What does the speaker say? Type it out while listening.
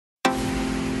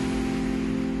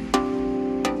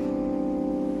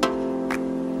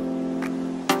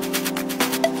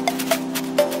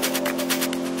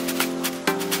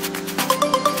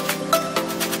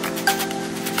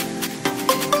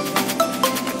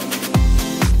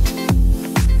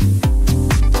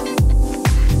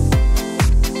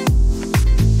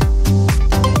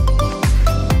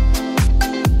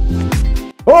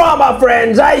my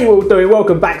friends, how you all doing?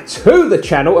 Welcome back to the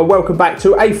channel and welcome back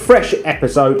to a fresh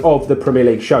episode of the Premier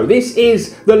League show. This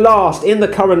is the last in the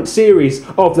current series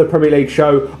of the Premier League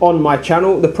show on my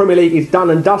channel. The Premier League is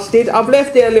done and dusted. I've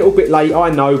left it a little bit late,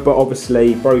 I know, but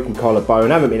obviously broken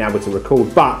collarbone, haven't been able to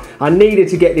record, but I needed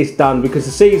to get this done because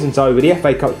the season's over, the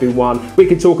FA Cup's been won. We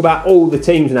can talk about all the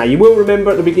teams now. You will remember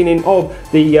at the beginning of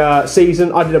the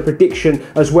season, I did a prediction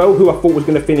as well, who I thought was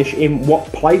going to finish in what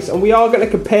place, and we are going to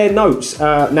compare notes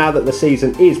now that the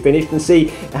season is finished and see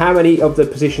how many of the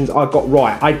positions I got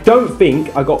right. I don't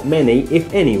think I got many,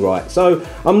 if any, right. So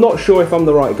I'm not sure if I'm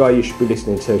the right guy you should be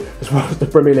listening to as far as the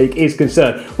Premier League is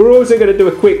concerned. We're also going to do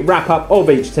a quick wrap up of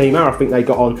each team, how I think they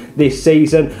got on this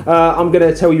season. I'm going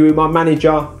to tell you who my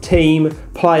manager, team,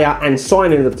 player and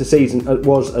signing of the season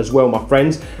was as well, my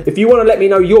friends. If you want to let me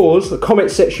know yours, the comment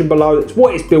section below, it's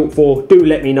what it's built for, do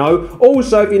let me know.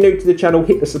 Also, if you're new to the channel,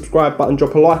 hit the subscribe button,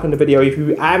 drop a like on the video if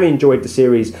you have enjoyed the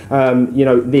series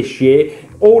this year.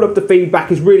 All of the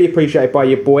feedback is really appreciated by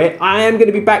your boy. I am going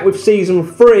to be back with season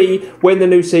 3 when the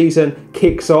new season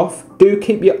kicks off. Do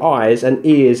keep your eyes and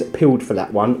ears peeled for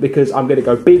that one because I'm going to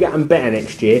go bigger and better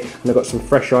next year, and I've got some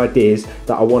fresh ideas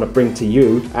that I want to bring to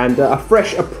you and a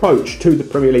fresh approach to the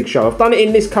Premier League show. I've done it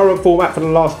in this current format for the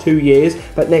last 2 years,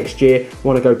 but next year I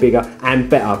want to go bigger and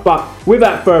better. But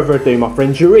without further ado, my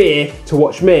friends, you're here to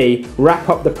watch me wrap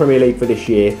up the Premier League for this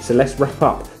year. So let's wrap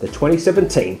up the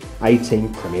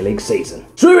 2017-18 Premier League season.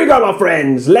 So here we go, my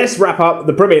friends. Let's wrap up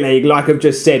the Premier League like I've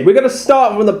just said. We're going to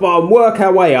start from the bottom, work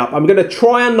our way up. I'm going to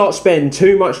try and not spend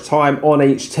too much time on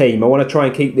each team. I want to try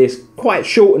and keep this quite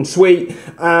short and sweet,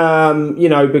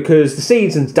 because the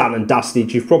season's done and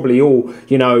dusted. You've probably all,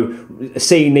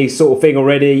 seen these sort of thing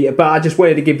already, but I just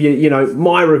wanted to give you,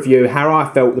 my review, how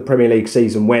I felt the Premier League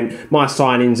season went, my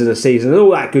signings of the season and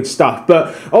all that good stuff.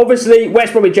 But obviously,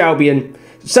 West Bromwich Albion,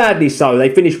 sadly so, they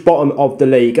finished bottom of the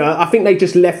league. I think they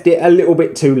just left it a little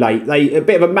bit too late. A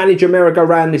bit of a manager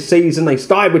merry-go-round this season. They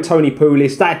started with Tony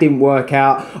Pulis, that didn't work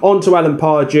out. On to Alan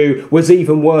Pardew, was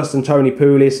even worse than Tony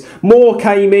Pulis. Moore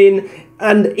came in,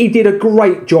 and he did a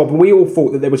great job, and we all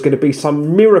thought that there was going to be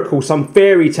some miracle, some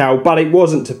fairy tale, but it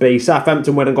wasn't to be.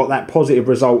 Southampton went and got that positive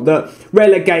result that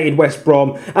relegated West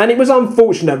Brom, and it was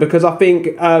unfortunate because I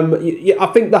think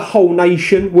the whole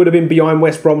nation would have been behind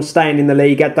West Brom staying in the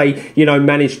league had they,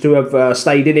 managed to have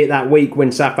stayed in it that week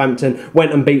when Southampton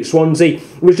went and beat Swansea.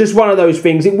 It was just one of those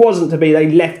things. It wasn't to be. They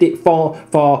left it far,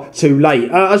 far too late.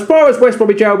 As far as West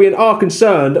Bromwich Albion are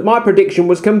concerned, my prediction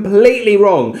was completely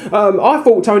wrong. I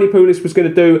thought Tony Pulis was going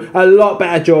to do a lot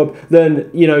better job than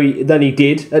he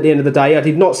did at the end of the day. I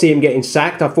did not see him getting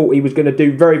sacked. I thought he was going to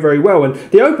do very, very well. And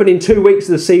the opening 2 weeks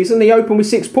of the season, they opened with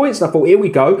 6 points. And I thought, here we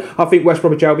go. I think West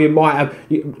Bromwich Albion might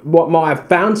have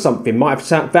found something, might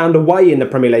have found a way in the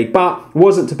Premier League, but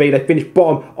wasn't to be. They finished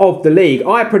bottom of the league.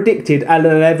 I predicted an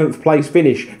 11th place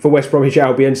finish for West Bromwich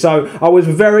Albion, so I was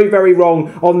very, very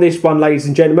wrong on this one, ladies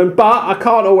and gentlemen. But I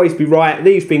can't always be right.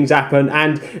 These things happen,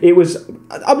 and it was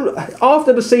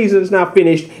after the season's now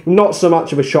finished, not so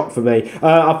much of a shock for me.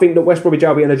 I think that West Bromwich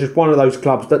Albion are just one of those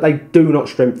clubs that they do not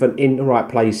strengthen in the right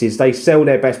places. They sell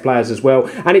their best players as well,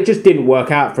 and it just didn't work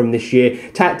out from this year.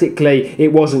 Tactically,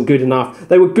 it wasn't good enough.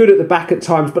 They were good at the back at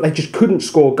times, but they just couldn't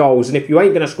score goals. And if you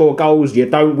ain't going to score goals, you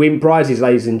don't win prizes,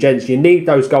 ladies and gents. You need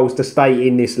those goals to stay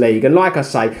in this league. And like I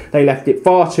say, they left it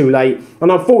far too late.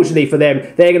 And unfortunately for them,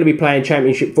 they're going to be playing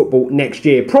Championship football next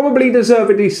year. Probably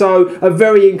deservedly so. A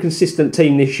very inconsistent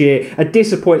team this year. A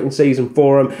disappointing season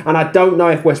for them. And I don't know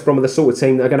if West Brom are the sort of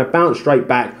team that are going to bounce straight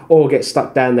back or get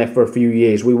stuck down there for a few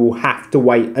years. We will have to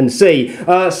wait and see.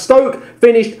 Stoke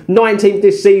finished 19th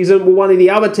this season. Were one of the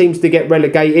other teams to get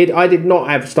relegated. I did not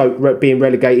have Stoke being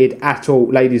relegated at all,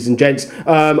 ladies and gents.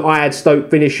 I had Stoke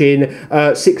finishing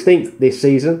 16th this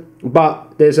season.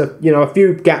 But there's a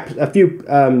few gaps, a few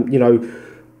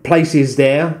places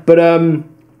there. But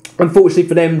unfortunately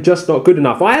for them, just not good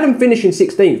enough. I had them finishing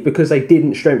 16th because they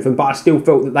didn't strengthen, but I still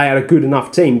felt that they had a good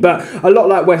enough team. But a lot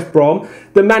like West Brom,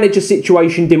 the manager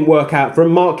situation didn't work out for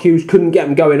him. Mark Hughes couldn't get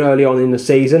them going early on in the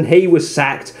season. He was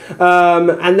sacked.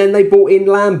 And then they brought in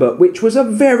Lambert, which was a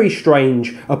very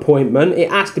strange appointment,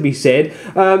 it has to be said.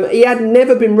 He had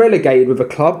never been relegated with a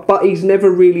club, but he's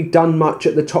never really done much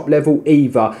at the top level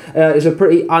either. It's a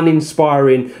pretty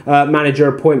uninspiring manager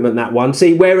appointment, that one.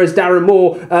 See, whereas Darren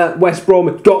Moore, West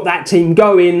Brom, got that team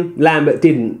going, Lambert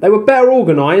didn't. They were better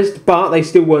organised, but they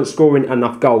still weren't scoring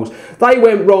enough goals. They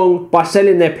went wrong by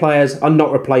selling their players and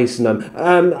not replacing them.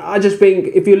 I just think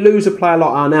if you lose a player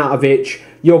like Arnautovic,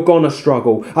 you're going to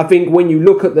struggle. I think when you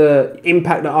look at the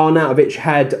impact that Arnautovic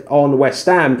had on West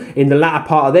Ham in the latter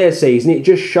part of their season, it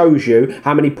just shows you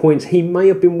how many points he may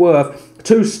have been worth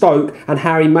to Stoke and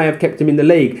how he may have kept him in the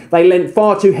league. They lent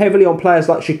far too heavily on players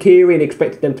like Shaqiri and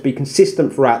expected them to be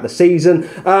consistent throughout the season.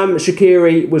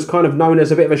 Shaqiri was kind of known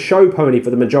as a bit of a show pony for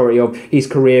the majority of his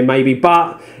career maybe,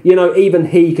 but you know, even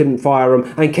he couldn't fire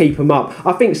him and keep him up.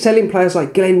 I think selling players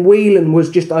like Glenn Whelan was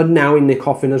just a nail in the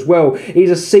coffin as well.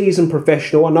 He's a seasoned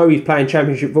professional. I know he's playing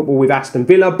Championship football with Aston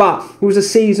Villa, but he was a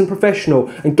seasoned professional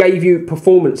and gave you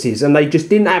performances, and they just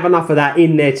didn't have enough of that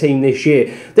in their team this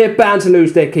year. They're bound to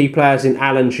lose their key players in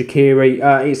Alan, Shaqiri.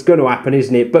 It's going to happen,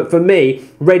 isn't it? But for me,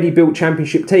 ready built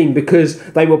Championship team because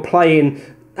they were playing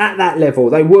at that level.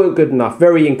 They weren't good enough,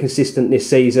 very inconsistent this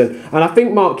season, and I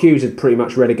think Mark Hughes had pretty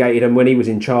much relegated them when he was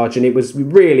in charge, and it was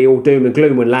really all doom and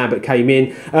gloom when Lambert came in.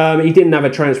 He didn't have a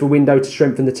transfer window to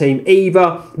strengthen the team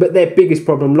either, but their biggest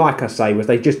problem, like I say, was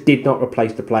they just did not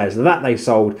replace the players that they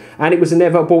sold, and it was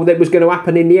inevitable that was going to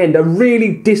happen in the end. A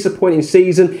really disappointing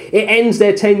season. It ends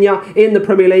their tenure in the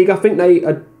Premier League. I think they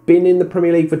been in the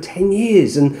Premier League for 10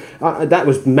 years, and that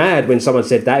was mad when someone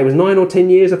said that. It was 9 or 10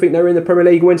 years I think they were in the Premier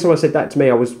League. When someone said that to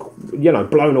me, I was, you know,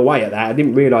 blown away at that. I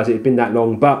didn't realise it had been that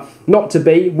long, but not to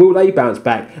be. Will they bounce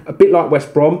back? A bit like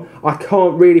West Brom. I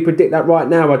can't really predict that right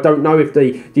now. I don't know if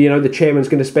the chairman's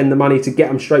going to spend the money to get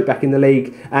them straight back in the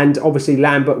league, and obviously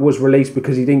Lambert was released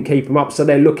because he didn't keep them up, so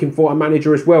they're looking for a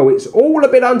manager as well. It's all a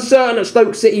bit uncertain at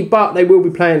Stoke City, but they will be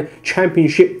playing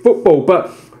Championship football.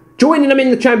 But joining them in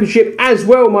the Championship as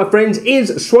well, my friends,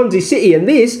 is Swansea City. And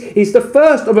this is the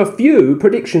first of a few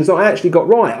predictions that I actually got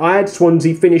right. I had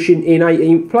Swansea finishing in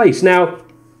 18th place. Now,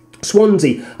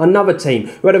 Swansea, another team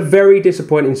who had a very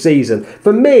disappointing season.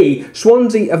 For me,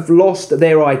 Swansea have lost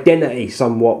their identity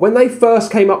somewhat. When they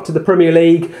first came up to the Premier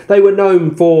League, they were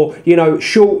known for, you know,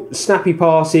 short, snappy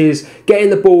passes, getting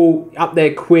the ball up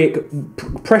there quick,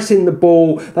 pressing the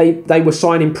ball. They were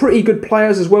signing pretty good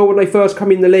players as well when they first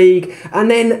come in the league.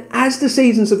 And then as the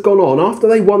seasons have gone on, after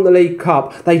they won the League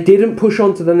Cup, they didn't push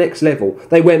on to the next level.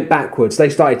 They went backwards.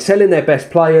 They started selling their best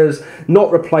players,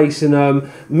 not replacing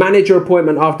them, manager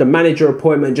appointment after manager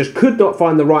appointment, just could not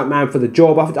find the right man for the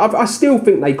job. I still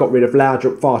think they got rid of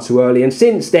Laudrup far too early, and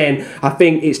since then I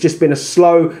think it's just been a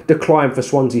slow decline for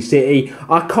Swansea City.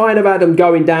 I kind of had them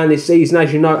going down this season,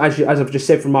 as you know, as I've just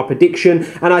said from my prediction,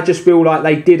 and I just feel like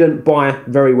they didn't buy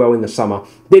very well in the summer,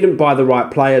 didn't buy the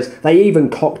right players. They even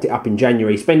cocked it up in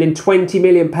January, spending £20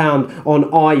 million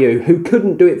on Ayew, who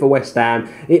couldn't do it for West Ham.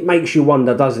 It makes you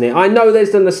wonder, doesn't it? I know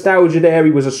there's the nostalgia there.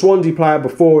 He was a Swansea player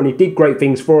before and he did great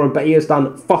things for him, but he has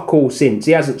done fuck all since.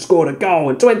 He hasn't scored a goal,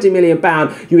 and £20 million,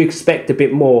 you expect a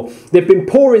bit more. They've been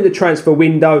poor in the transfer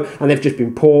window, and they've just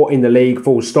been poor in the league,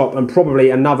 full stop, and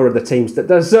probably another of the teams that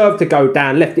deserve to go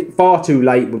down. Left it far too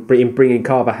late with bringing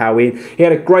Carvajal in. He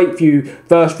had a great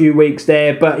first few weeks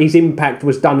there, but his impact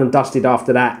was done and dusted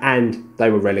after that, and they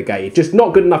were relegated. Just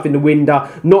not good enough in the window,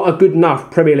 not a good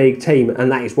enough Premier League team,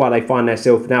 and that is why they find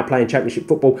themselves now playing Championship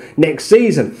football next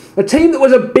season. A team that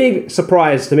was a big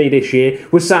surprise to me this year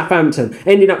was Southampton,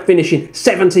 ending up finishing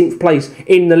 17th place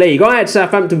in the league. I had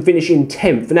Southampton finishing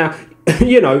 10th. Now,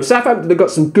 you know, Southampton have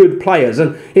got some good players,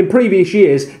 and in previous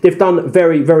years they've done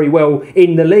very, very well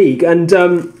in the league, and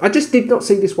I just did not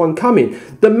see this one coming.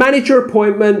 The manager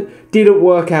appointment didn't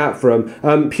work out for him.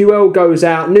 Puel goes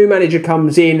out, new manager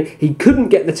comes in, he couldn't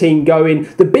get the team going.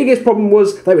 The biggest problem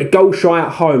was they were goal shy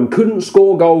at home, couldn't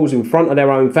score goals in front of their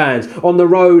own fans. On the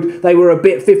road, they were a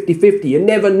bit 50-50. You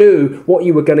never knew what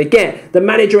you were going to get. The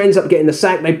manager ends up getting the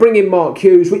sack. They bring in Mark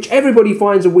Hughes, which everybody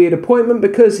finds a weird appointment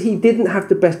because he didn't have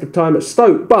the best of time at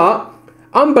Stoke, but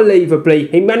unbelievably,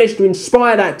 he managed to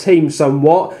inspire that team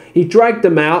somewhat. He dragged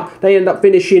them out. They end up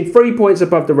finishing 3 points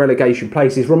above the relegation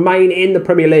places, remain in the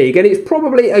Premier League, and it's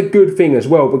probably a good thing as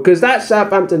well, because that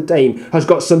Southampton team has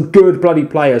got some good bloody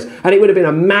players, and it would have been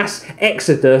a mass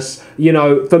exodus, you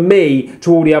know, for me,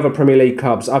 to all the other Premier League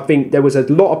clubs. I think there was a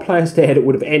lot of players there that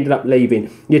would have ended up leaving.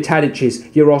 Your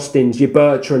Tadiches, your Austins, your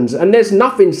Bertrands, and there's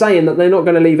nothing saying that they're not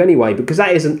going to leave anyway, because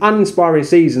that is an uninspiring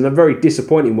season, a very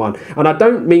disappointing one. And I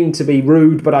don't mean to be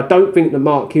rude, but I don't think that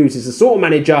Mark Hughes is the sort of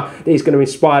manager that is going to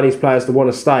inspire these players to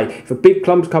want to stay. If a big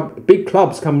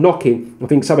clubs come knocking, I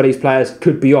think some of these players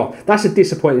could be off. That's a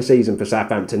disappointing season for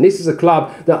Southampton. This is a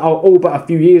club that all but a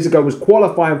few years ago was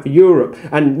qualifying for Europe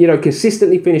and, you know,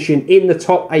 consistently finishing in the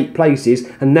top 8 places,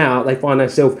 and now they find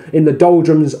themselves in the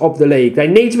doldrums of the league. They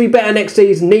need to be better next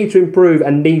season, need to improve,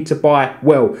 and need to buy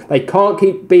well. They can't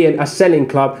keep being a selling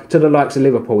club to the likes of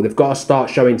Liverpool. They've got to start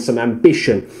showing some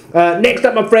ambition. Next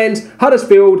up, my friends,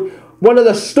 Huddersfield. One of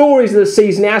the stories of the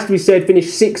season, it has to be said, finished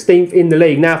 16th in the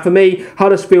league. Now, for me,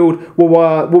 Huddersfield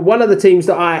were one of the teams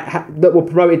that were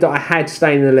promoted that I had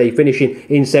staying in the league, finishing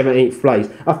in 17th place.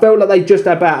 I felt like they just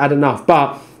about had enough,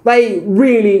 but they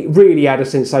really had a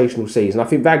sensational season. I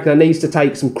think Wagner needs to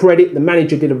take some credit. The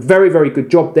manager did a very good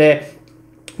job there.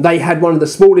 They had one of the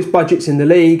smallest budgets in the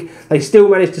league. They still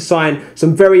managed to sign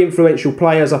some very influential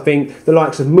players. I think the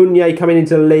likes of Meunier coming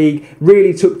into the league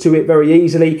really took to it very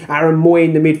easily. Aaron Moy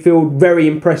in the midfield, very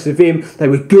impressive him. They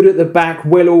were good at the back,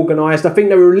 well organised. I think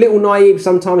they were a little naive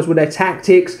sometimes with their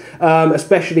tactics,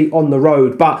 especially on the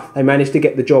road, but they managed to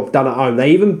get the job done at home. They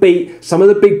even beat some of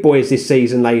the big boys this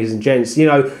season, ladies and gents. You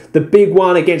know, the big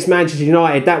one against Manchester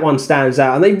United, that one stands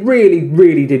out, and they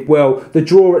really did well. The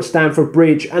draw at Stamford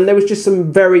Bridge, and there was just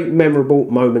some very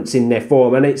memorable moments in their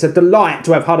form, and it's a delight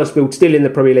to have Huddersfield still in the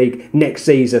Premier League next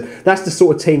season. That's the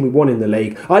sort of team we want in the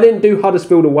league. I didn't do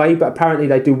Huddersfield away, but apparently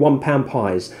they do £1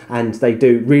 pies and they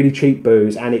do really cheap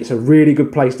booze, and it's a really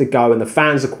good place to go, and the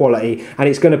fans are quality, and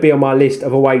it's going to be on my list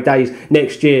of away days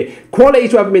next year. Quality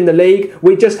to have them in the league.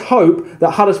 We just hope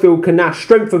that Huddersfield can now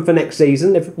strengthen for next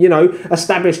season. If, you know,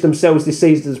 established themselves this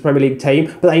season as a Premier League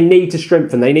team, but they need to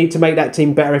strengthen. They need to make that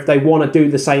team better if they want to do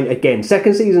the same again.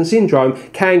 Second season syndrome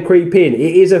can creep in. It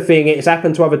is a thing. It's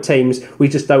happened to other teams. We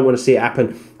just don't want to see it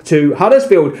happen to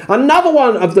Huddersfield. Another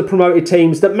one of the promoted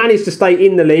teams that managed to stay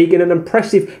in the league in an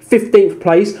impressive 15th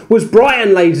place was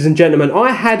Brighton, ladies and gentlemen.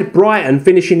 I had Brighton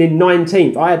finishing in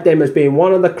 19th. I had them as being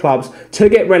one of the clubs to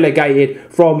get relegated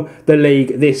from the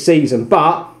league this season,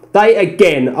 but they,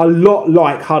 again, a lot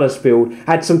like Huddersfield,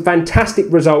 had some fantastic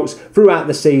results throughout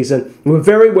the season, were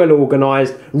very well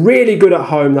organised, really good at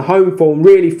home. The home form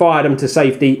really fired them to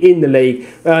safety in the league.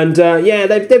 And yeah,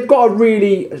 they've got a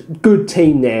really good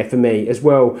team there for me as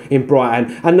well in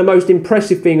Brighton. And the most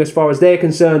impressive thing as far as they're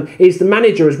concerned is the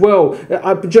manager as well.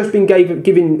 I've just been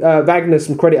giving Wagner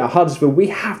some credit at Huddersfield. We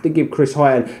have to give Chris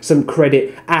Hughton some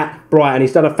credit at Brighton.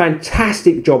 He's done a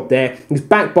fantastic job there. He's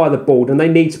backed by the board, and they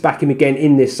need to back him again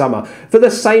in this summer. For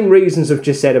the same reasons I've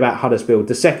just said about Huddersfield,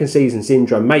 the second season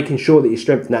syndrome, making sure that you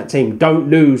strengthen that team. Don't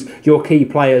lose your key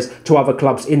players to other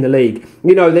clubs in the league.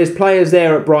 You know, there's players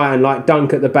there at Brighton like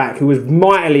Dunk at the back who was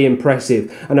mightily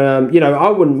impressive. And, you know, I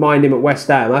wouldn't mind him at West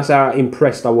Ham. That's how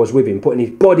impressed I was with him, putting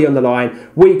his body on the line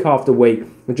week after week.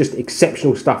 Just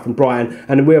exceptional stuff from Brighton,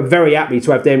 and we're very happy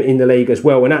to have them in the league as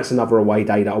well. And that's another away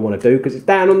day that I want to do because it's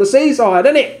down on the seaside,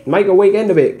 isn't it? Make a weekend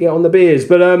of it, get on the beers.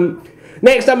 But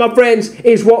next up, my friends,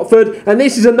 is Watford, and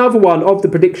this is another one of the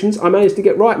predictions I managed to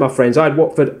get right, my friends. I had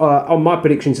Watford on my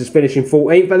predictions as finishing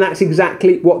 14th, and that's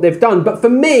exactly what they've done. But for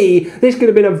me, this could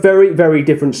have been a very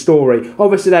different story.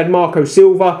 Obviously, they had Marco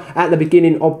Silva at the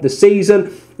beginning of the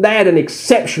season. They had an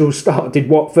exceptional start, did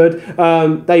Watford.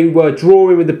 They were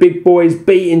drawing with the big boys,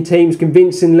 beating teams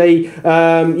convincingly.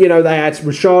 You know, they had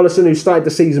Richarlison, who started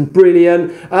the season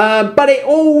brilliant. But it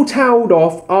all tailed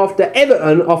off after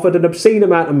Everton offered an obscene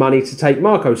amount of money to take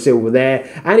Marco Silva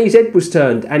there. And his head was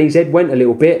turned, and his head went a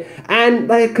little bit.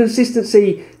 And their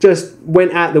consistency just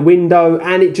went out the window,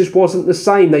 and it just wasn't the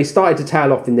same. They started to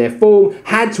tail off in their form,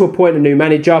 had to appoint a new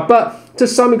manager, but to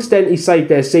some extent he saved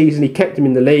their season. He kept them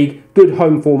in the league, good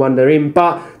home form under him,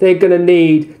 but they're going to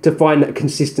need to find that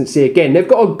consistency again. They've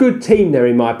got a good team there,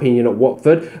 in my opinion, at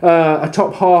Watford. A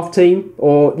top half team,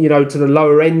 or, you know, to the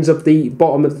lower ends of the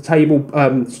bottom of the table,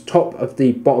 top of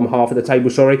the bottom half of the table,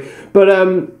 sorry. But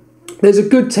there's a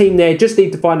good team there, just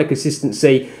need to find a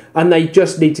consistency, and they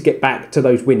just need to get back to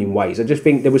those winning ways. I just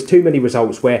think there was too many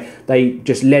results where they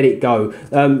just let it go.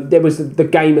 There was the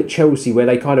game at Chelsea where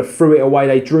they kind of threw it away.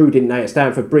 They drew, didn't they, at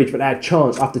Stamford Bridge, but they had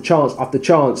chance after chance after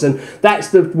chance. And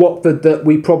that's the Watford that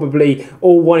we probably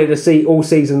all wanted to see all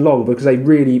season long, because they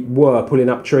really were pulling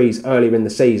up trees earlier in the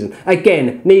season.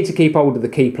 Again, need to keep hold of the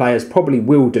key players, probably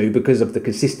will do because of the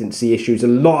consistency issues. A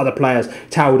lot of the players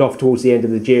tailed off towards the end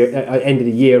of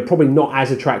the year, probably not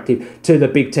as attractive to the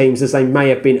big teams as they may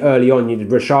have been early on.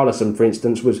 Richarlison, for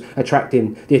instance, was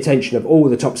attracting the attention of all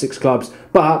the top 6 clubs,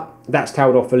 but that's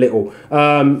tailed off a little.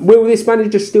 Will this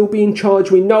manager still be in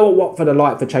charge? We know what Watford are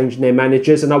like for changing their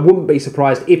managers, and I wouldn't be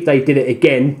surprised if they did it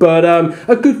again, but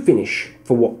a good finish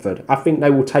for Watford. I think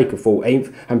they will take a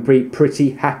 14th and be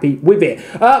pretty happy with it.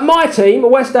 My team,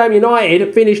 West Ham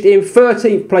United, finished in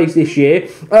 13th place this year.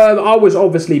 I was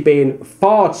obviously being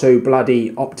far too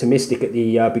bloody optimistic at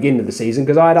the beginning of the season,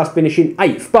 because I had us finishing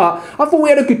 8th, but I thought we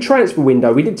had a good transfer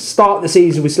window. We did start the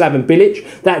season with Slaven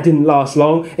Bilic. That didn't last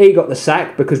long. He got the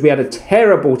sack because we had a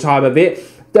terrible time of it.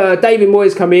 David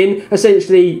Moyes come in,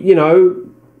 essentially, you know,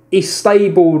 he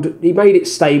made it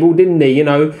stable, didn't he? You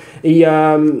know,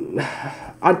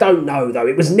 I don't know, though.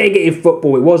 It was negative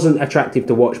football. It wasn't attractive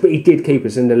to watch, but he did keep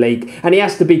us in the league, and he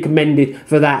has to be commended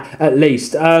for that, at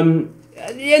least.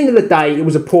 at the end of the day, it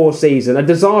was a poor season, a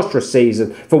disastrous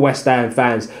season for West Ham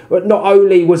fans. But not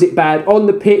only was it bad on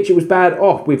the pitch, it was bad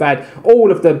off. We've had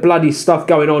all of the bloody stuff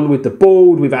going on with the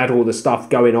board. We've had all the stuff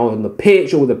going on the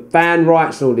pitch, all the fan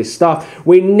rights and all this stuff.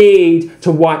 We need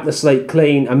to wipe the slate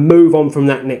clean and move on from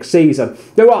that next season.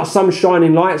 There are some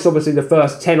shining lights. Obviously, the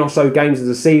first 10 or so games of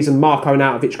the season, Marko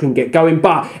Arnautovic couldn't get going,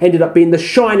 but ended up being the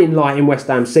shining light in West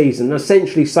Ham's season and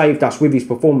essentially saved us with his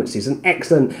performances. An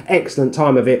excellent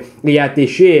time of it he had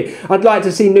this year. I'd like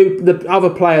to see the other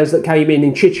players that came in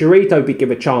Chicharito be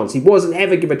give a chance. He wasn't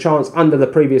ever given a chance under the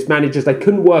previous managers. They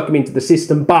couldn't work him into the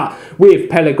system, but with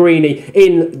Pellegrini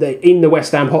in the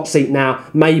West Ham hot seat now,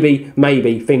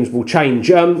 maybe things will change.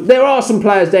 There are some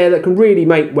players there that can really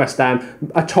make West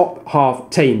Ham a top half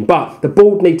team, but the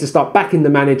board needs to start backing the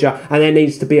manager, and there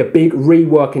needs to be a big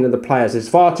reworking of the players. There's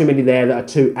far too many there that are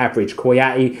too average.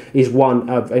 Koyati is one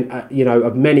of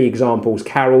of many examples.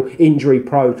 Carroll, injury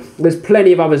prone. There's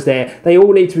plenty of others there. They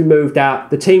all need to be moved out.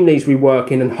 The team needs to be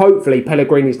working, and hopefully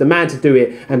Pellegrini's the man to do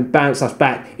it and bounce us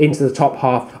back into the top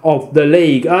half of the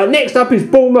league. Next up is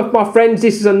Bournemouth, my friends.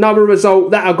 This is another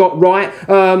result that I got right.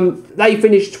 They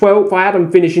finished 12th. I had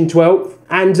them finishing 12th.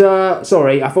 And,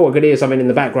 sorry, I thought I could hear something in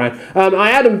the background.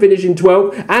 I had them finishing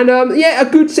 12th. And, a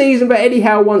good season for Eddie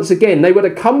Howe once again. They were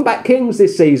the comeback kings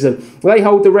this season. They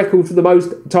hold the record for the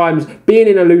most times being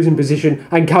in a losing position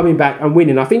and coming back and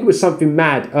winning. I think it was something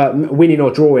mad, winning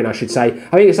or drawing, I should say.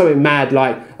 I think it's something mad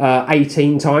like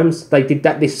 18 times they did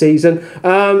that this season.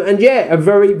 A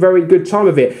very, very good time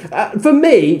of it. For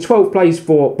me, 12th place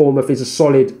for Bournemouth is a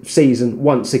solid season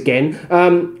once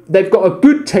again. They've got a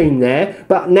good team there,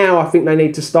 but now I think they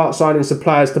need to start signing some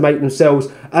players to make themselves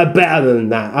better than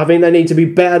that. I think they need to be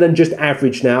better than just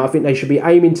average now. I think they should be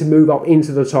aiming to move up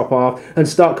into the top half and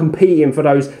start competing for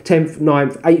those 10th,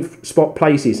 9th, 8th spot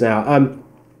places now.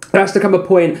 There has to come a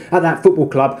point at that football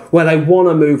club where they want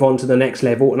to move on to the next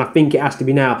level, and I think it has to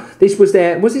be now.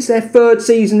 Was this their third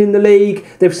season in the league?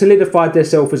 They've solidified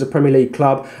themselves as a Premier League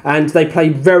club, and they play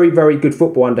very, very good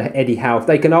football under Eddie Howe. If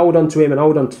they can hold on to him and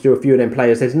hold on to a few of them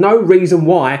players, there's no reason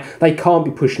why they can't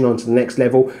be pushing on to the next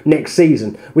level next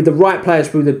season. With the right players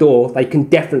through the door, they can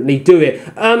definitely do it.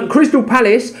 Crystal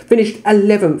Palace finished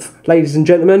 11th, ladies and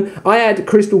gentlemen. I had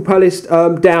Crystal Palace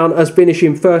down as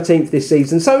finishing 13th this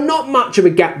season, so not much of a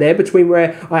gap there between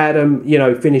where I had them,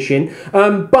 finishing.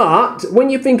 But when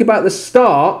you think about the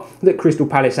start that Crystal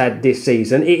Palace had this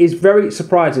season, it is very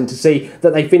surprising to see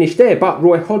that they finished there. But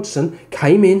Roy Hodgson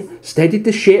came in, steadied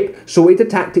the ship, sorted the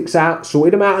tactics out,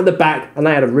 sorted them out at the back, and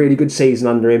they had a really good season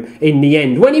under him in the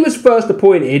end. When he was first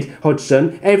appointed,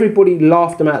 Hodgson, everybody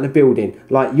laughed him out of the building.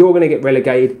 Like, you're going to get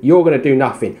relegated, you're going to do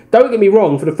nothing. Don't get me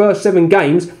wrong, for the first 7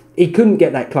 games, he couldn't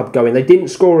get that club going. They didn't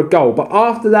score a goal. But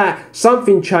after that,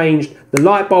 something changed. The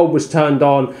light bulb was turned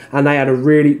on, and they had a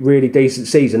really, really decent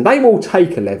season. They will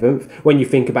take 11th when you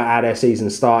think about how their season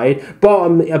started.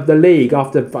 Bottom of the league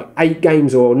after 8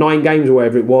 games or 9 games or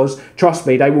whatever it was. Trust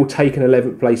me, they will take an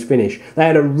 11th place finish. They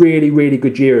had a really, really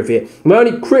good year of it. My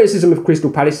only criticism of Crystal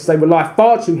Palace is they rely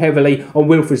far too heavily on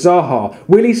Wilfried Zaha.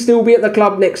 Will he still be at the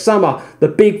club next summer? The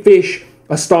big fish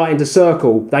are starting to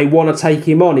circle. They want to take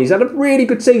him on. He's had a really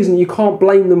good season. You can't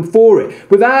blame them for it.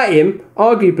 Without him,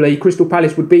 arguably, Crystal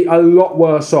Palace would be a lot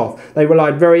worse off. They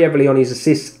relied very heavily on his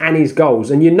assists and his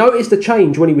goals. And you noticed the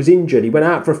change when he was injured. He went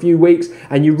out for a few weeks,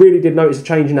 and you really did notice a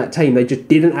change in that team. They just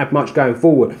didn't have much going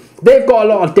forward. They've got a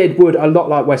lot of dead wood, a lot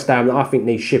like West Ham, that I think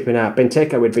needs shipping out.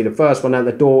 Benteke would be the first one out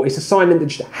the door. It's a signing that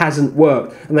just hasn't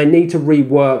worked, and they need to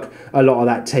rework a lot of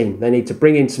that team. They need to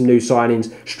bring in some new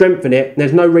signings, strengthen it.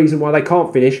 There's no reason why they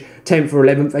can't finish 10th or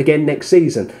 11th again next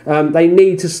season. They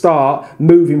need to start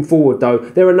moving forward, though.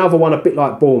 They're another one a bit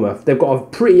like Bournemouth. They've got a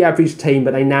pretty average team,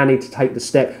 but they now need to take the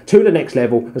step to the next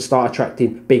level and start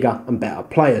attracting bigger and better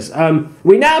players.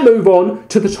 We now move on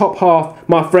to the top half,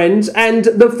 my friends, and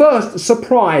the first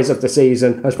surprise of the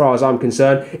season, as far as I'm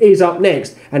concerned, is up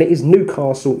next, and it is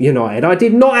Newcastle United. I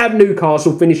did not have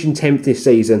Newcastle finishing 10th this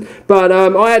season, but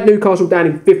I had Newcastle down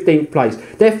in 15th place.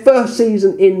 Their first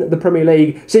season in the Premier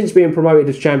League since being promoted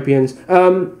as champions.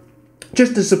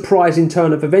 Just a surprising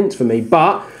turn of events for me,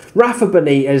 but Rafa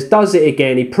Benitez does it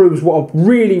again. He proves what a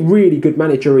really, really good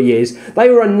manager he is. They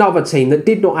were another team that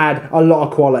did not add a lot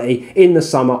of quality in the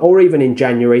summer or even in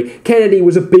January. Kennedy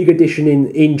was a big addition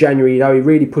in January, though. He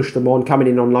really pushed them on, coming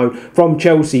in on loan from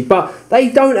Chelsea. But they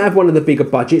don't have one of the bigger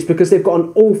budgets because they've got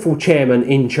an awful chairman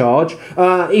in charge.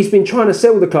 He's been trying to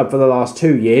sell the club for the last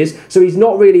 2 years, so he's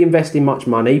not really investing much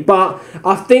money. But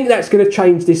I think that's going to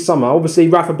change this summer. Obviously,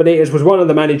 Rafa Benitez was one of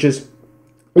the managers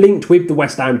linked with the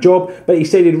West Ham job, but he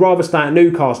said he'd rather stay at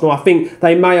Newcastle. I think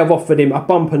they may have offered him a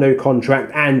bumper new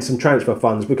contract and some transfer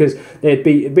funds, because it'd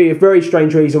be a very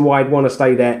strange reason why he'd want to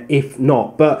stay there if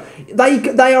not. But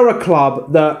they are a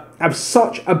club that have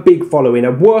such a big following,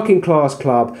 a working class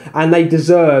club, and they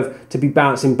deserve to be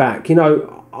bouncing back. You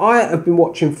know, I have been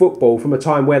watching football from a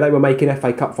time where they were making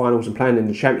FA Cup finals and playing in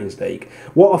the Champions League.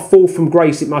 What a fall from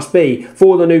grace it must be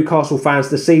for the Newcastle fans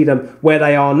to see them where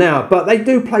they are now. But they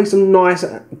do play some nice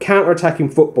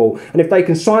counter-attacking football, and if they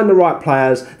can sign the right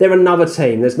players, they're another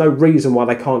team. There's no reason why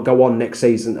they can't go on next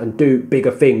season and do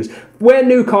bigger things. Where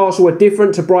Newcastle are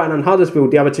different to Brighton and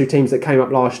Huddersfield, the other two teams that came up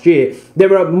last year,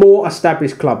 they're a more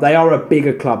established club. They are a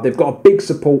bigger club. They've got a big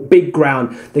support, big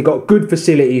ground. They've got good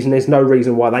facilities, and there's no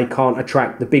reason why they can't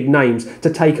attract the big names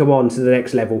to take them on to the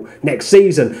next level next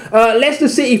season. Leicester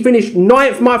City finished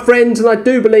 9th, my friends, and I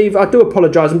do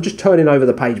apologise, I'm just turning over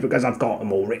the page because I've got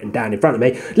them all written down in front of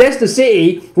me. Leicester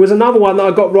City was another one that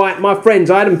I got right, my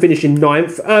friends. I had them finishing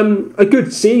 9th. A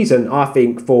good season, I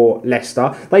think, for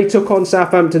Leicester. They took on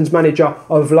Southampton's manager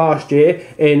of last year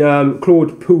in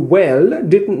Claude Puel,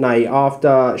 didn't they,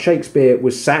 after Shakespeare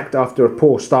was sacked after a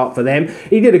poor start for them.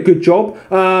 He did a good job,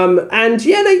 and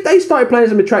yeah, they started playing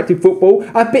some attractive football,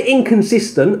 a bit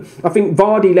inconsistent. I think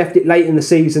Vardy left it late in the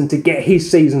season to get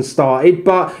his season started,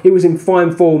 but he was in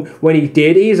fine form when he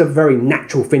did. He is a very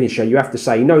natural finisher, you have to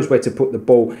say. He knows where to put the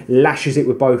ball, lashes it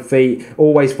with both feet,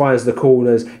 always finds the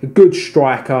corners, a good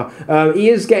striker. He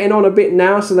is getting on a bit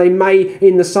now, so they may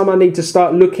in the summer need to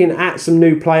start looking at some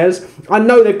new players. I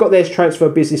know they've got their transfer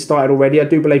business started already. I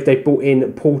do believe they've brought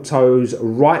in Porto's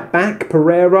right back,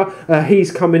 Pereira.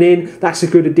 He's coming in. That's a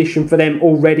good addition for them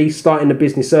already, starting the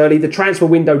business early. The transfer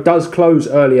window does close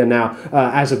earlier now.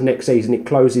 As of next season, it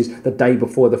closes the day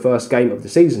before the first game of the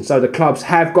season. So the clubs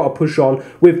have got to push on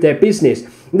with their business.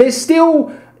 There's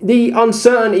still the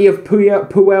uncertainty of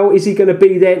Puel. Is he going to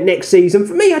be there next season?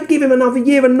 For me, I'd give him another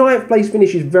year. A 9th place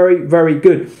finish is very, very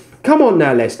good. Come on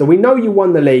now, Leicester. We know you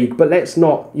won the league, but let's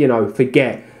not,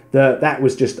 forget that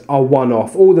was just a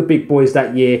one-off. All the big boys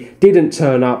that year didn't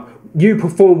turn up. You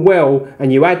performed well,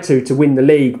 and you had to win the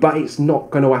league, but it's not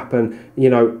going to happen,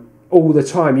 all the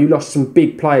time. You lost some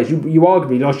big players. You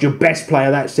arguably lost your best player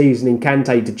that season in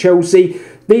Kante to Chelsea.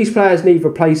 These players need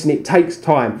replacing. It takes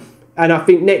time. And I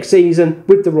think next season,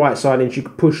 with the right signings, you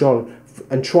could push on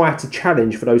and try to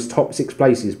challenge for those top 6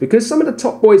 places, because some of the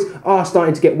top boys are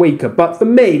starting to get weaker. But for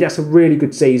me, that's a really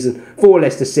good season for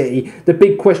Leicester City. The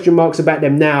big question marks about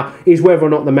them now is whether or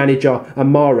not the manager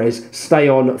and Mahrez stay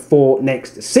on for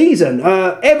next season.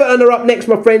 Everton are up next,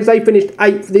 my friends. They finished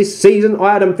 8th this season.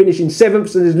 I had them finishing 7th,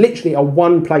 so there's literally a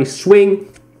one-place swing.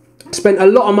 Spent a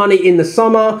lot of money in the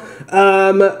summer.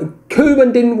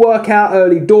 Koeman didn't work out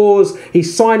early doors.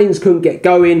 His signings couldn't get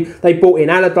going. They brought in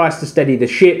Allardyce to steady the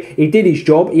ship. He did his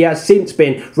job. He has since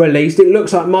been released. It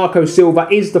looks like Marco Silva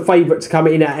is the favourite to come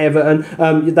in at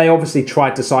Everton. They obviously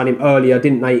tried to sign him earlier,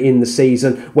 didn't they, in the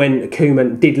season when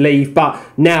Koeman did leave. But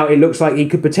now it looks like he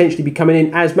could potentially be coming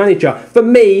in as manager. For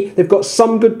me, they've got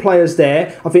some good players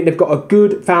there. I think they've got a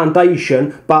good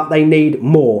foundation, but they need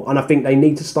more. And I think they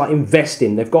need to start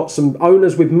investing. They've got some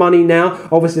owners with money now.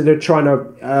 Obviously, they're trying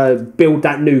to build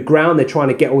that new ground. They're trying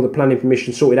to get all the planning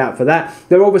permission sorted out for that.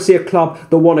 They're obviously a club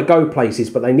that want to go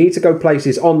places, but they need to go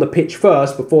places on the pitch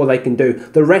first before they can do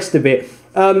the rest of it.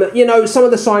 Some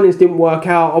of the signings didn't work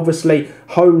out. Obviously,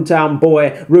 hometown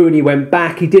boy Rooney went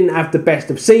back. He didn't have the best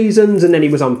of seasons, and then he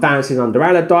was unfancy under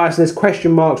Allardyce. And there's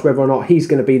question marks whether or not he's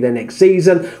going to be there next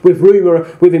season, with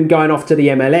rumour with him going off to the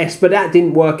MLS, but that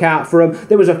didn't work out for him.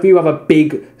 There was a few other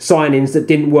big signings that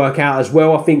didn't work out as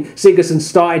well. I think Sigurdsson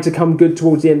started to come good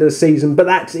towards the end of the season, but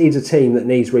that is a team that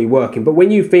needs reworking. But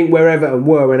when you think where Everton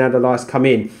were when Allardyce come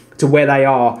in to where they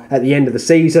are at the end of the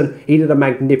season, he did a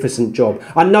magnificent job.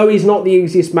 I know he's not the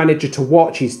easiest manager to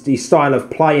watch. His style of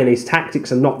play and his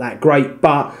tactics are not that great,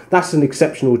 but that's an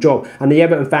exceptional job. And the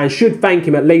Everton fans should thank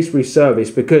him at least for his service,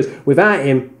 because without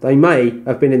him, they may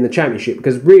have been in the Championship,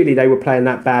 because really they were playing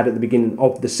that bad at the beginning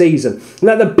of the season.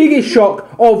 Now, the biggest shock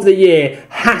of the year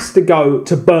has to go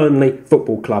to Burnley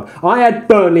Football Club. I had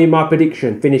Burnley in my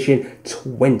prediction finishing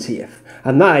 20th.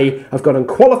 And they have gotten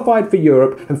qualified for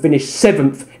Europe and finished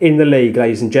 7th in the league,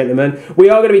 ladies and gentlemen.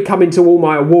 We are going to be coming to all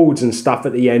my awards and stuff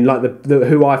at the end, like the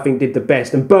who I think did the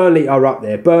best. And Burnley are up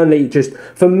there. Burnley, just,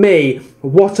 for me,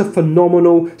 what a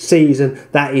phenomenal season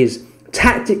that is.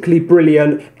 Tactically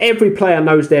brilliant. Every player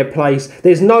knows their place.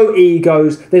 There's no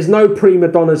egos. There's no prima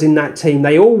donnas in that team.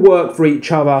 They all work for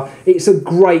each other. It's a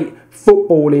great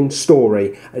footballing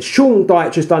story. Sean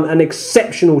Dyche has done an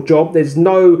exceptional job. There's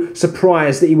no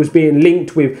surprise that he was being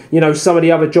linked with, some of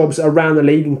the other jobs around the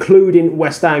league, including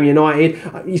West Ham United.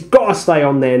 He's got to stay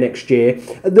on there next year.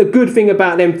 The good thing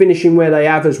about them finishing where they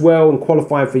have as well and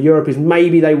qualifying for Europe is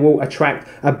maybe they will attract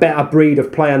a better breed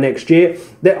of player next year.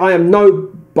 I am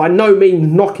by no means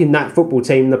knocking that football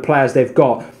team and the players they've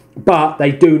got, but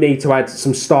they do need to add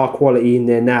some star quality in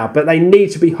there now. But they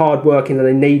need to be hard-working and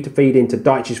they need to feed into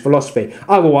Dyche's philosophy.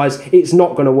 Otherwise, it's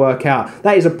not going to work out.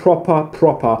 That is a proper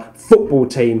football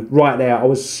team right there. I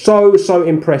was so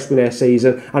impressed with their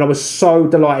season, and I was so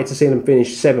delighted to see them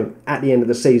finish 7th at the end of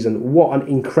the season. What an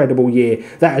incredible year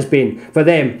that has been for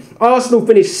them. Arsenal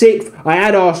finished 6th. I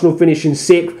had Arsenal finishing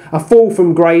 6th. A fall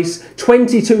from grace.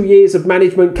 22 years of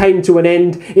management came to an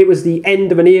end. It was the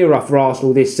end of an era for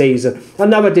Arsenal this season.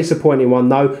 Another disappointing one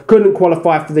though. Couldn't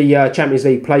qualify for the Champions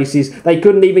League places. They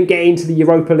couldn't even get into the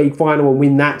Europa League final and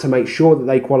win that to make sure that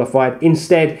they qualified.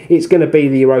 Instead, it's going to be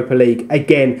the Europa League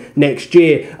again next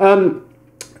year.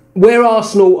 Where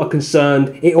Arsenal are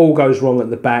concerned, it all goes wrong at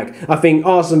the back. I think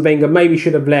Arsene Wenger maybe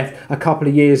should have left a couple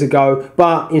of years ago,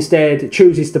 but instead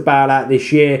chooses to bail out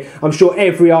this year. I'm sure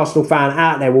every Arsenal fan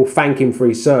out there will thank him for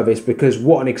his service, because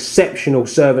what an exceptional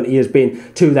servant he has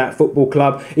been to that football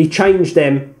club. He changed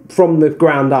them from the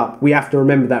ground up. We have to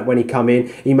remember that when he come in,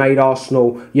 he made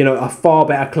Arsenal, a far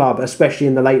better club, especially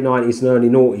in the late 90s and early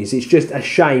noughties. It's just a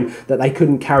shame that they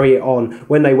couldn't carry it on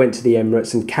when they went to the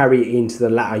Emirates and carry it into the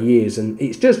latter years. And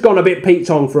it's just gone a bit Pete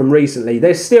Tong for them recently.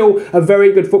 They're still a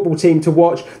very good football team to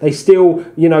watch. They still,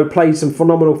 played some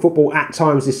phenomenal football at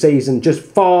times this season, just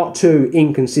far too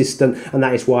inconsistent. And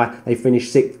that is why they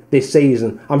finished 6th this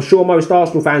season. I'm sure most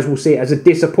Arsenal fans will see it as a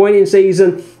disappointing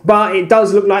season, but it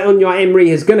does look like Unai Emery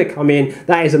is going to come in.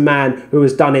 That is a man who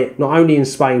has done it not only in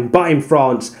Spain but in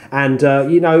France, and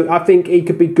I think he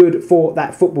could be good for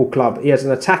that football club. He has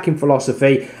an attacking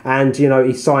philosophy, and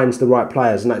he signs the right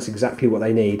players, and that's exactly what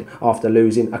they need after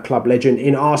losing a club legend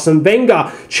in Arsene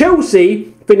Wenger.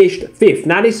 Chelsea finished 5th.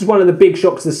 Now, this is one of the big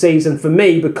shocks of the season for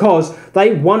me, because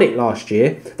they won it last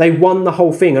year. They won the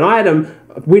whole thing, and I had them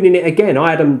winning it again.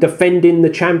 I had them defending the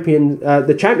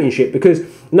championship, because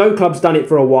no club's done it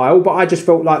for a while. But I just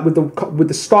felt like with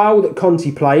the style that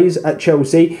Conte plays at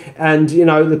Chelsea, and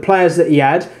the players that he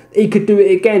had, he could do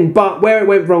it again. But where it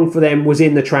went wrong for them was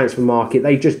in the transfer market.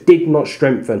 They just did not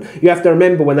strengthen. You have to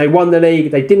remember, when they won the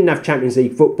league, they didn't have Champions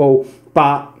League football,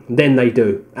 but then they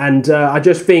do. And I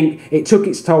just think it took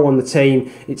its toll on the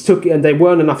team. And there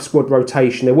weren't enough squad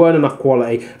rotation. There weren't enough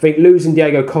quality. I think losing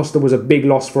Diego Costa was a big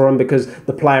loss for them, because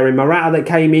the player in Morata that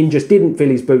came in just didn't fill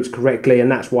his boots correctly, and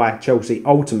that's why Chelsea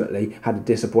ultimately had a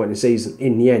disappointing season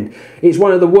in the end. It's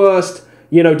one of the worst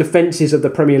defences of the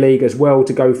Premier League as well.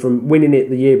 To go from winning it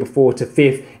the year before to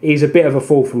 5th is a bit of a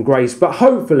fall from grace. But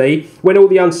hopefully, when all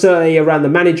the uncertainty around the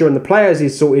manager and the players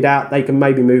is sorted out, they can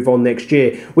maybe move on next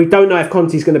year. We don't know if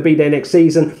Conte's going to be there next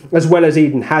season, as well as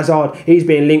Eden Hazard. He's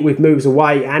being linked with moves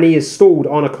away, and he is stalled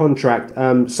on a contract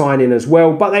signing as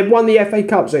well. But they've won the FA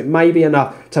Cup, so it may be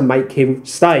enough to make him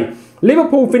stay.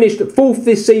 Liverpool finished 4th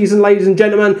this season, ladies and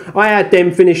gentlemen. I had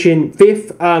them finishing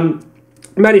 5th.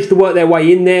 Managed to work their way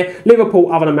in there.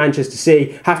 Liverpool, other than Manchester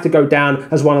City, have to go down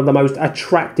as one of the most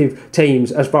attractive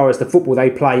teams as far as the football they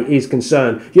play is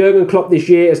concerned. Jurgen Klopp this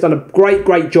year has done a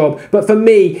great job, but for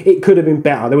me, it could have been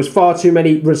better. There was far too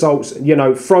many results,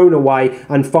 thrown away,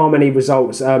 and far many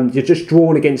results you're just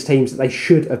drawn against teams that they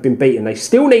should have been beaten. They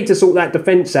still need to sort that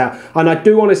defence out, and I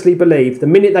do honestly believe the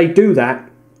minute they do that,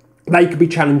 they could be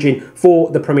challenging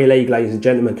for the Premier League, ladies and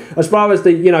gentlemen. As far as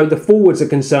the forwards are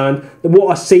concerned,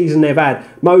 what a season they've had.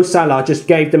 Mo Salah just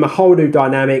gave them a whole new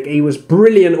dynamic. He was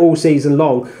brilliant all season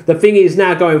long. The thing is,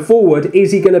 now going forward,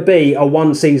 is he going to be a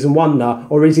one-season wonder,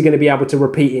 or is he going to be able to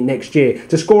repeat it next year?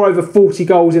 To score over 40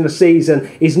 goals in a season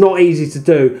is not easy to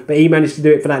do, but he managed to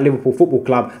do it for that Liverpool Football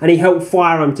Club, and he helped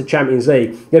fire them to Champions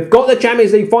League. They've got the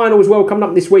Champions League final as well coming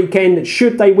up this weekend.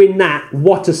 Should they win that,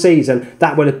 what a season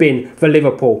that would have been for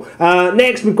Liverpool.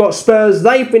 Next, we've got Spurs.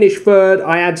 They finished 3rd.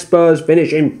 I had Spurs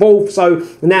finishing 4th. So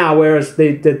now, whereas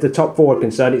the top 4 are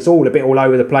concerned, it's all a bit all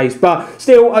over the place. But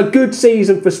still, a good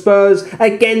season for Spurs.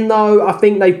 Again, though, I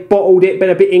think they've bottled it, been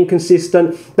a bit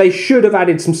inconsistent. They should have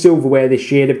added some silverware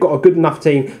this year. They've got a good enough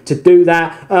team to do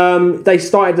that. They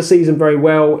started the season very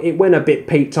well. It went a bit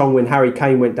Pete Tong when Harry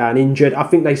Kane went down injured. I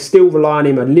think they still rely on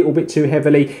him a little bit too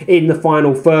heavily in the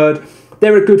final third.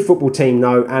 They're a good football team,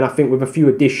 though, and I think with a few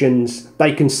additions,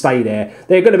 they can stay there.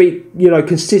 They're going to be,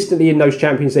 consistently in those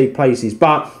Champions League places,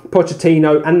 but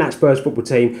Pochettino and that Spurs football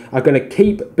team are going to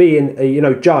keep being,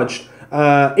 judged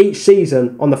each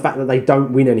season on the fact that they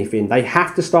don't win anything. They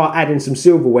have to start adding some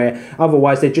silverware,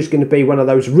 otherwise they're just going to be one of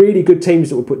those really good teams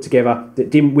that were put together that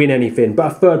didn't win anything.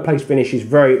 But a third place finish is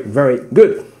very, very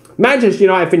good. Manchester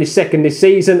United finished second this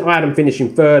season. I had them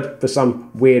finishing third for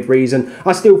some weird reason.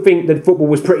 I still think that football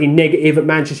was pretty negative at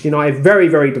Manchester United. Very,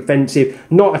 very defensive,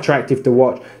 not attractive to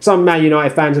watch. Some Man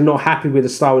United fans are not happy with the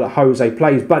style that Jose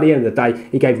plays, but at the end of the day,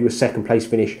 he gave you a second place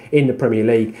finish in the Premier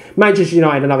League. Manchester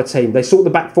United, another team. They sort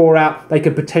the back four out. They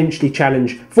could potentially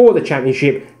challenge for the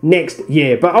Championship next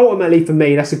year. But ultimately, for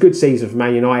me, that's a good season for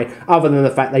Man United, other than the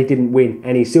fact they didn't win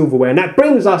any silverware. And that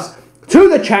brings us to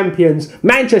the champions,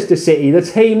 Manchester City, the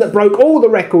team that broke all the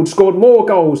records, scored more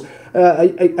goals,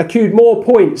 accrued more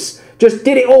points, just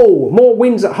did it all. More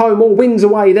wins at home, more wins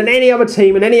away than any other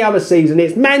team in any other season.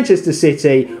 It's Manchester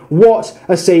City. What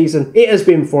a season it has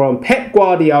been for them. Pep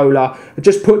Guardiola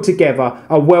just put together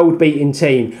a world-beating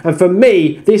team. And for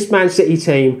me, this Man City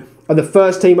team are the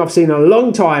first team I've seen in a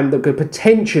long time that could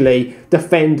potentially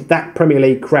defend that Premier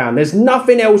League crown. There's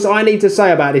nothing else I need to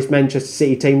say about this Manchester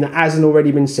City team that hasn't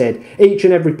already been said. Each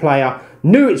and every player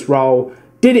knew its role,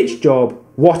 did its job.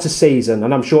 What a season.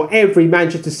 And I'm sure every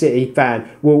Manchester City fan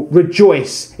will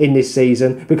rejoice in this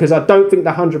season, because I don't think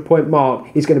the 100-point mark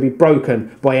is going to be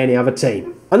broken by any other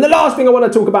team. And the last thing I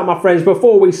want to talk about, my friends,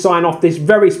 before we sign off this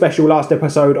very special last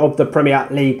episode of the Premier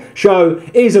League show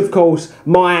is, of course,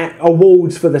 my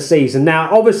awards for the season. Now,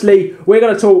 obviously, we're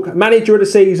going to talk manager of the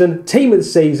season, team of the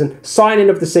season, signing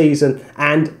of the season,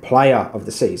 and player of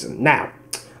the season. Now,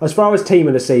 as far as team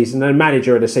of the season and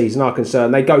manager of the season are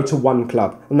concerned, they go to one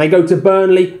club, and they go to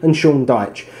Burnley and Sean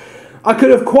Dyche. I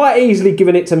could have quite easily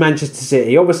given it to Manchester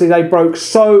City. Obviously, they broke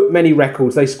so many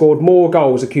records. They scored more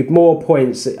goals, accrued more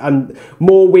points, and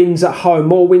more wins at home,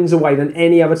 more wins away than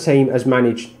any other team has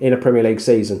managed in a Premier League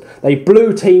season. They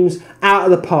blew teams out of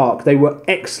the park. They were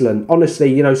excellent.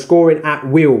 Honestly, you know, scoring at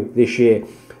will this year.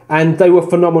 And they were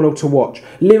phenomenal to watch.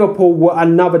 Liverpool were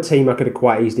another team I could have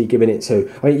quite easily given it to.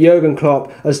 I mean, Jurgen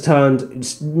Klopp has turned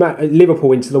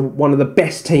Liverpool into one of the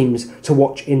best teams to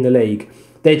watch in the league.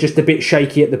 They're just a bit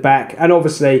shaky at the back. And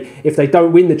obviously, if they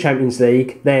don't win the Champions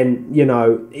League, then, you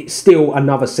know, it's still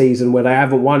another season where they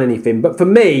haven't won anything. But for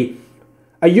me,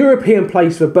 a European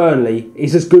place for Burnley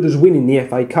is as good as winning the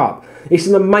FA Cup. It's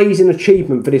an amazing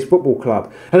achievement for this football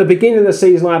club. At the beginning of the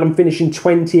season, I had them finishing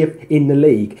 20th in the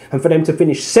league. And for them to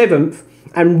finish 7th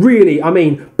and really, I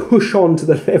mean, push on to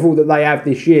the level that they have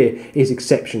this year is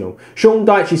exceptional. Sean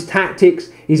Dyche's tactics,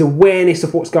 his awareness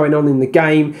of what's going on in the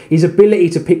game, his ability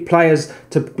to pick players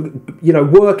to, you know,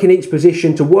 work in each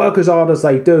position, to work as hard as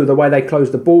they do, the way they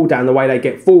close the ball down, the way they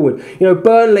get forward. You know,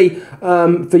 Burnley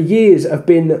for years have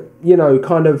been, you know,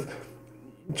 kind of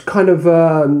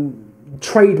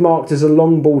trademarked as a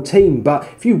long ball team, but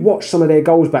if you watch some of their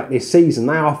goals back this season,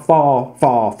 they are far,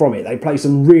 far from it. They play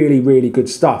some really, really good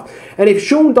stuff. And if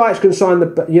Sean Dyche can sign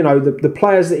the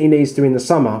players that he needs to in the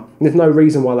summer, there's no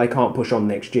reason why they can't push on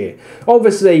next year.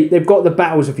 Obviously, they've got the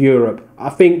battles of Europe. I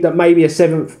think that maybe a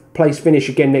 7th place finish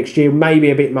again next year may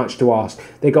be a bit much to ask.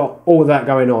 They've got all of that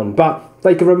going on, but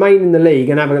they can remain in the league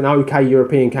and have an okay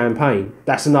European campaign.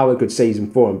 That's another good season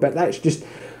for them. But that's just,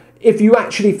 if you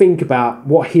actually think about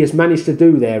what he has managed to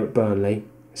do there at Burnley,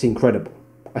 it's incredible.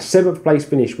 A 7th place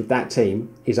finish with that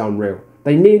team is unreal.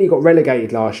 They nearly got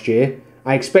relegated last year.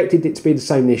 I expected it to be the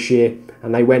same this year,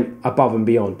 and they went above and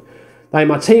beyond. They're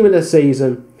my team of the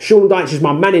season. Sean Dyche is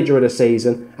my manager of the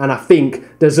season, and I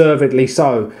think deservedly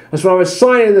so. As far as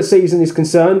signing of the season is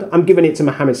concerned, I'm giving it to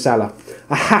Mohamed Salah.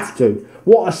 I have to.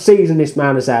 What a season this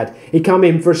man has had. He come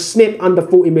in for a snip under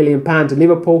 £40 million to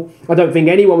Liverpool. I don't think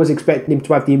anyone was expecting him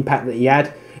to have the impact that he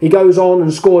had. He goes on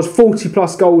and scores 40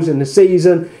 plus goals in the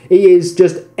season. He is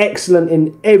just excellent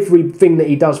in everything that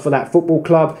he does for that football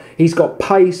club. He's got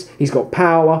pace, he's got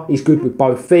power, he's good with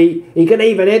both feet. He can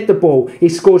even head the ball.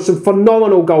 He's scored some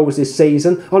phenomenal goals this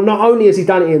season. And not only has he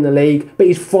done it in the league, but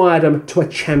he's fired them to a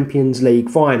Champions League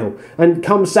final. And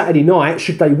come Saturday night,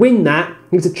 should they win that,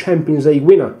 he's a Champions League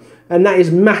winner. And that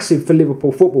is massive for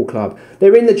Liverpool Football Club.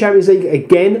 They're in the Champions League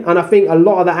again, and I think a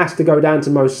lot of that has to go down to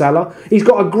Mo Salah. He's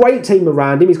got a great team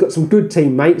around him. He's got some good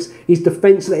teammates. His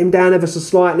defence let him down ever so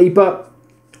slightly, but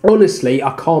honestly,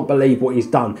 I can't believe what he's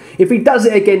done. If he does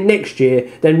it again next year,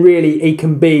 then really he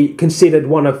can be considered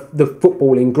one of the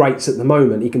footballing greats at the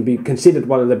moment. He can be considered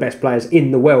one of the best players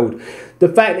in the world. The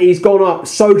fact that he's gone up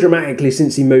so dramatically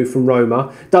since he moved from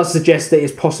Roma does suggest that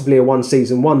it's possibly a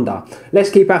one-season wonder. Let's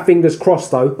keep our fingers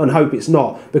crossed, though, and hope it's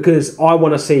not, because I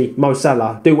want to see Mo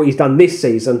Salah do what he's done this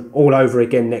season all over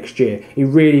again next year. He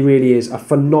really, really is a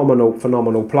phenomenal,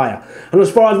 phenomenal player. And as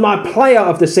far as my player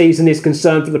of the season is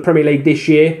concerned for the Premier League this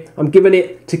year, I'm giving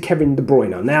it to Kevin De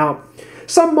Bruyne. Now,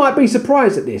 Some might be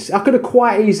surprised at this. I could have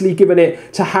quite easily given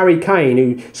it to Harry Kane,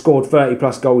 who scored 30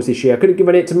 plus goals this year. I could have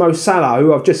given it to Mo Salah,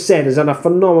 who I've just said has had a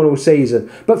phenomenal season.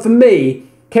 But for me,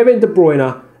 Kevin De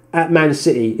Bruyne at Man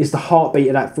City is the heartbeat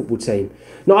of that football team.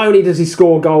 Not only does he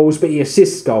score goals, but he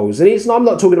assists goals. And I'm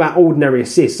not talking about ordinary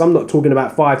assists. I'm not talking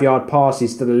about 5-yard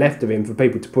passes to the left of him for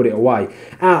people to put it away.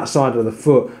 Outside of the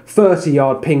foot,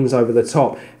 30-yard pings over the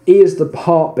top. He is the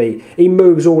heartbeat. He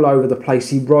moves all over the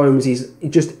place. He roams. He's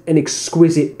just an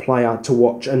exquisite player to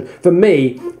watch. And for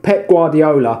me, Pep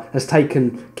Guardiola has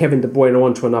taken Kevin De Bruyne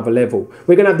on to another level.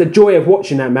 We're going to have the joy of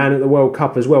watching that man at the World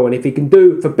Cup as well. And if he can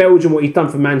do for Belgium what he's done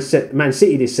for Man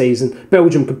City this season,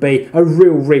 Belgium could be a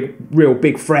real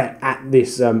big threat at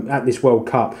this World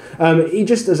Cup. He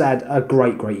just has had a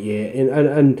great year.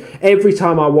 And every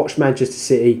time I watched Manchester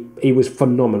City, he was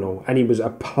phenomenal. And he was a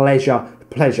pleasure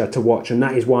to watch, and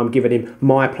that is why I'm giving him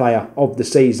my player of the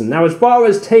season. Now, as far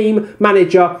as team,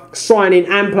 manager, signing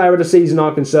and player of the season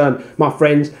are concerned, my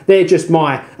friends, they're just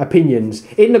my opinions.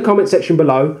 In the comment section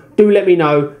below, do let me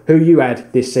know who you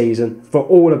had this season for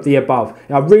all of the above.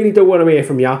 I really do want to hear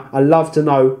from you. I love to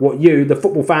know what you, the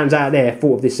football fans out there,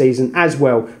 thought of this season as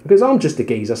well, because I'm just a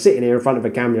geezer sitting here in front of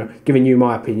a camera giving you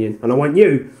my opinion, and I want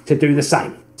you to do the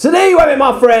same. So there you have it,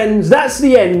 my friends. That's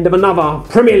the end of another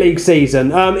Premier League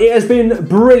season. It has been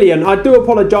brilliant. I do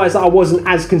apologise that I wasn't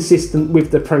as consistent with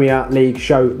the Premier League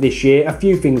show this year. A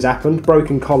few things happened.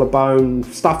 Broken collarbone,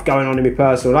 stuff going on in my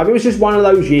personal life. It was just one of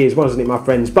those years, wasn't it, my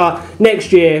friends? But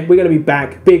next year, we're going to be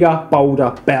back. Bigger, bolder,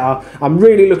 better. I'm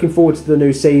really looking forward to the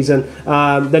new season.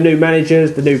 The new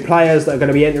managers, the new players that are going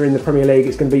to be entering the Premier League.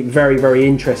 It's going to be very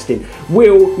interesting.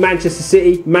 Will Manchester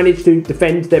City manage to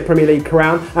defend their Premier League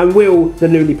crown? And will the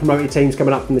newly promoted teams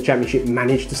coming up from the Championship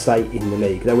manage to stay in the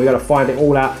league? Then we're going to find it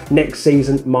all out next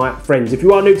season, my friends. If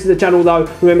you are new to the channel though,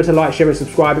 remember to like, share and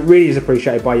subscribe. It really is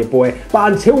appreciated by your boy.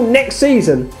 But until next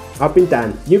season, I've been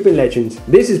Dan, you've been Legends.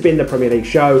 This has been the Premier League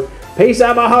show. Peace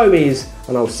out, my homies,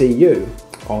 and I'll see you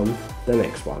on the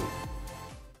next one.